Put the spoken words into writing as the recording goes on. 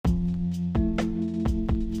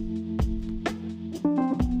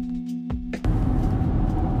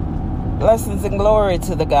Blessings and glory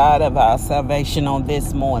to the God of our salvation on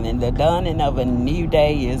this morning. The dawning of a new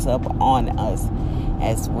day is up on us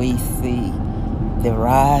as we see the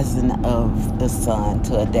rising of the sun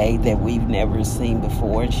to a day that we've never seen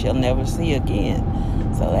before and shall never see again.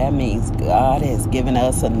 So that means God has given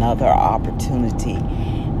us another opportunity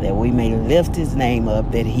that we may lift his name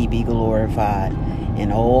up, that he be glorified in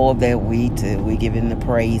all that we do. We give him the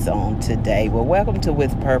praise on today. Well, welcome to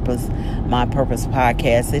With Purpose, My Purpose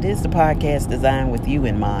podcast. It is the podcast designed with you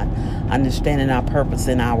in mind, understanding our purpose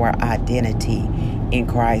and our identity in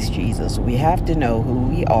Christ Jesus. We have to know who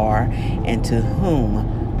we are and to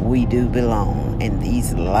whom we do belong in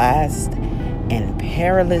these last and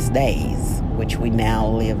perilous days, which we now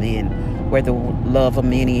live in, where the love of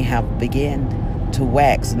many have begun to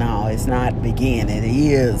wax. No, it's not begin. It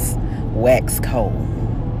is wax cold.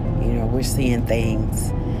 You know, we're seeing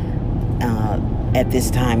things at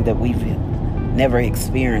this time that we've never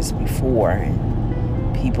experienced before.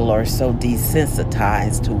 And people are so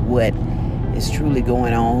desensitized to what is truly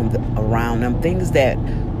going on around them. Things that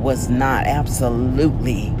was not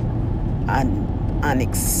absolutely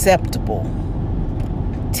unacceptable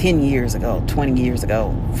 10 years ago, 20 years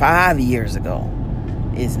ago, 5 years ago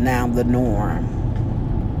is now the norm.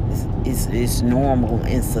 It's normal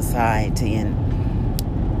in society, and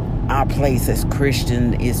our place as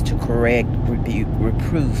Christian is to correct, rebuke,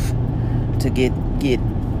 reproof, to get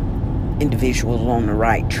individuals on the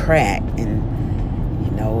right track, and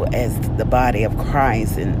as the body of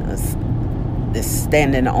Christ, and the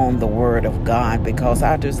standing on the word of God, because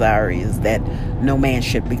our desire is that no man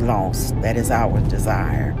should be lost. That is our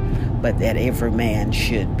desire, but that every man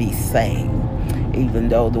should be saved. Even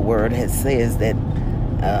though the word says that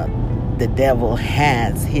the devil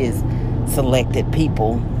has his selected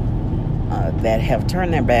people that have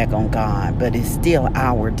turned their back on God, but it's still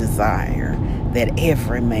our desire that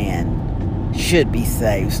every man should be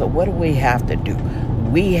saved. So what do we have to do?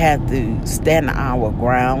 We have to stand our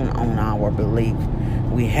ground on our belief.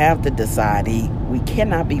 We have to decide. We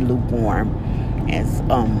cannot be lukewarm, as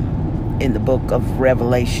in the book of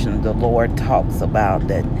Revelation, the Lord talks about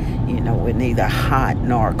that. We're neither hot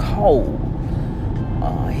nor cold.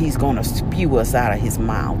 He's going to spew us out of his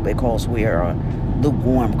mouth because we are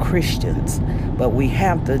lukewarm Christians. But we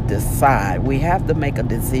have to decide. We have to make a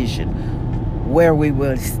decision where we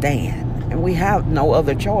will stand. And we have no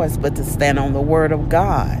other choice but to stand on the word of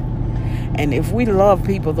God. And if we love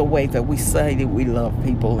people the way that we say that we love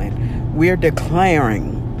people, and we're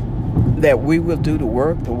declaring that we will do the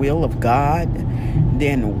work, the will of God,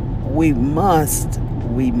 then we must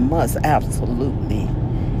absolutely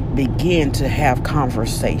begin to have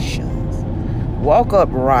conversations. Walk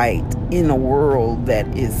upright in a world that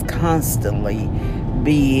is constantly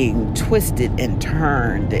being twisted and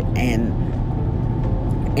turned, and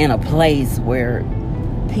in a place where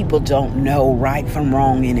people don't know right from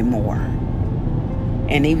wrong anymore.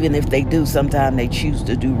 And even if they do, sometimes they choose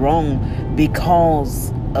to do wrong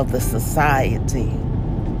because of the society,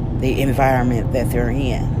 the environment that they're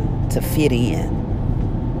in, to fit in.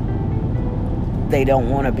 They don't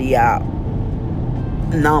want to be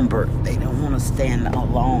outnumbered. They don't want to stand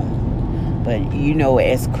alone. But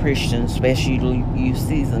as Christians, especially you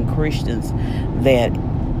seasoned Christians, that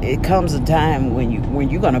it comes a time when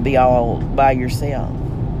you're going to be all by yourself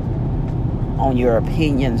on your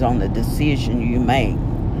opinions, on the decision you make.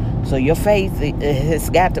 So your faith has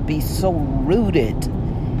got to be so rooted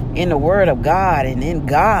in the word of God and in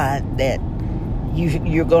God that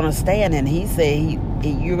you're going to stand. And he said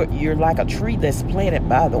you're like a tree that's planted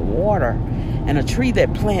by the water, and a tree that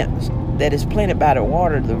is planted by the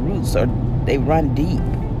water, the roots they run deep,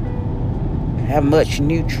 have much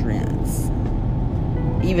nutrients.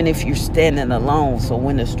 Even if you're standing alone, so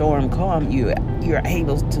when the storm comes, you're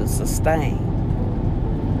able to sustain.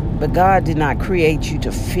 But God did not create you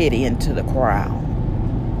to fit into the crowd.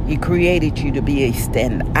 He created you to be a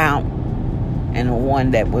stand out, and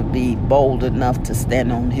one that would be bold enough to stand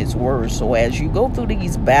on his word. So as you go through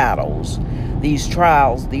these battles, these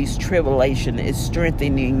trials, these tribulations, it's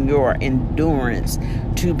strengthening your endurance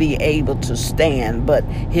to be able to stand. But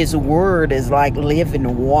his word is like living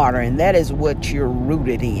water, and that is what you're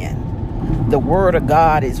rooted in. The word of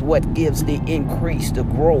God is what gives the increase, the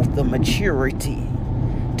growth, the maturity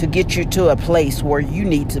to get you to a place where you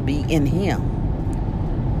need to be in him.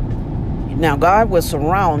 Now, God will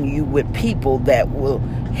surround you with people that will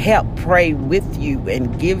help pray with you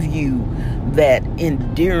and give you that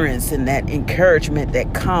endurance and that encouragement,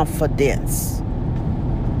 that confidence,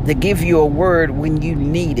 to give you a word when you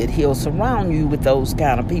need it. He'll surround you with those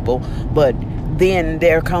kind of people. But then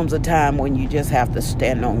there comes a time when you just have to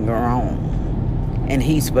stand on your own. And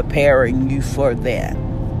he's preparing you for that,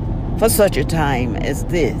 for such a time as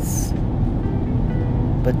this.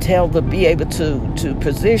 But be able to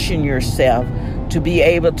position yourself to be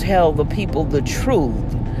able to tell the people the truth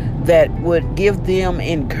that would give them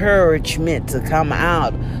encouragement to come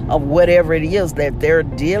out of whatever it is that they're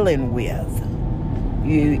dealing with.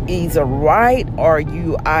 You either right or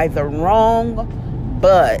you either wrong,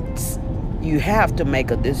 but you have to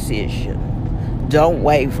make a decision. Don't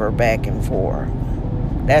waver back and forth.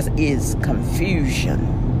 That is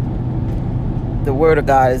confusion. The word of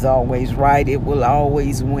God is always right. It will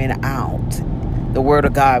always win out. The word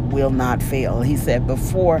of God will not fail. He said,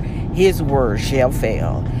 before his word shall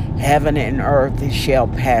fail, heaven and earth shall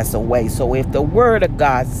pass away. So if the word of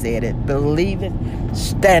God said it, believe it,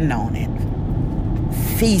 stand on it,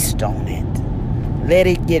 feast on it. Let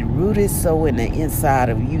it get rooted so in the inside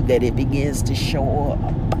of you that it begins to show up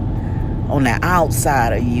on the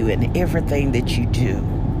outside of you in everything that you do.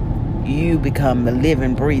 You become the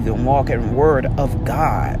living, breathing, walking word of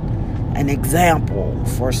God, an example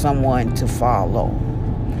for someone to follow.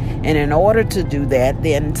 And in order to do that,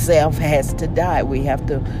 then self has to die. We have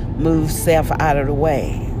to move self out of the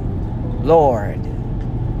way. Lord,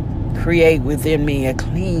 create within me a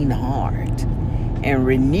clean heart and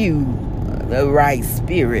renew the right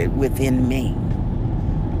spirit within me.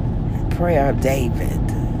 Prayer of David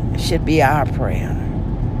should be our prayer.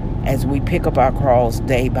 As we pick up our cross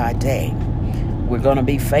day by day, we're going to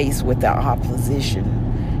be faced with the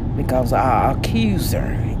opposition because our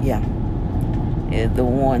accuser, is the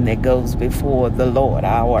one that goes before the Lord,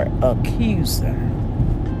 our accuser.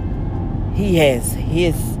 He has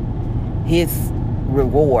his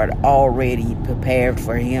reward already prepared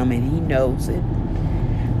for him, and he knows it.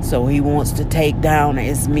 So he wants to take down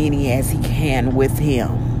as many as he can with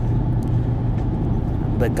him.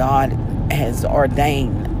 But God has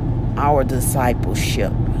ordained our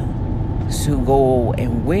discipleship to go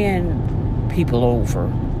and win people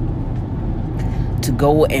over, to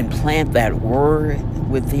go and plant that word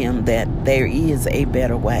with them that there is a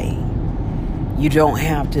better way. You don't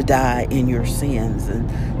have to die in your sins. And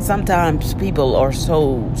sometimes people are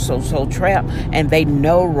so trapped, and they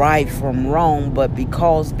know right from wrong, but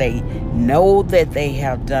because they know that they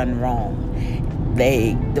have done wrong,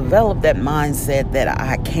 they develop that mindset that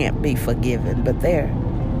I can't be forgiven. But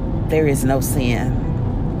there is no sin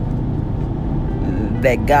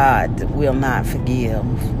that God will not forgive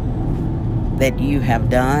that you have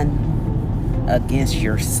done against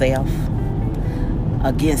yourself,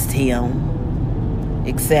 against him,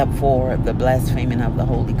 except for the blaspheming of the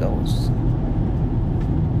Holy Ghost.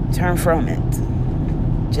 Turn from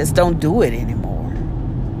it. Just don't do it anymore.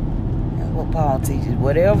 That's what Paul teaches.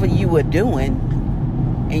 Whatever you were doing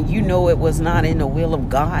and you know it was not in the will of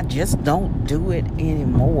God, just don't do it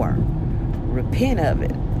anymore. Repent of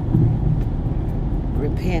it.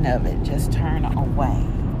 Repent of it. Just turn away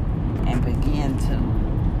and begin to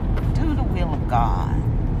do the will of God,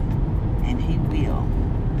 and he will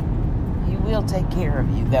take care of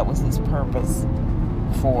you. That was his purpose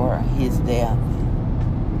for his death,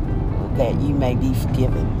 that you may be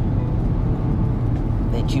forgiven,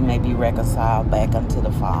 that you may be reconciled back unto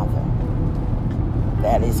the Father.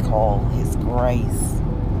 That is called his grace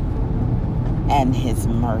and his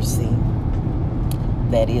mercy,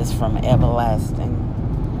 that is from everlasting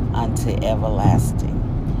unto everlasting.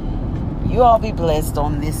 You all be blessed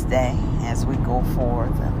on this day as we go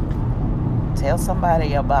forth. Tell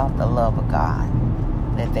somebody about the love of God,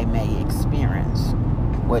 that they may experience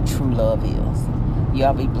what true love is. You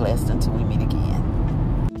all be blessed until we meet again.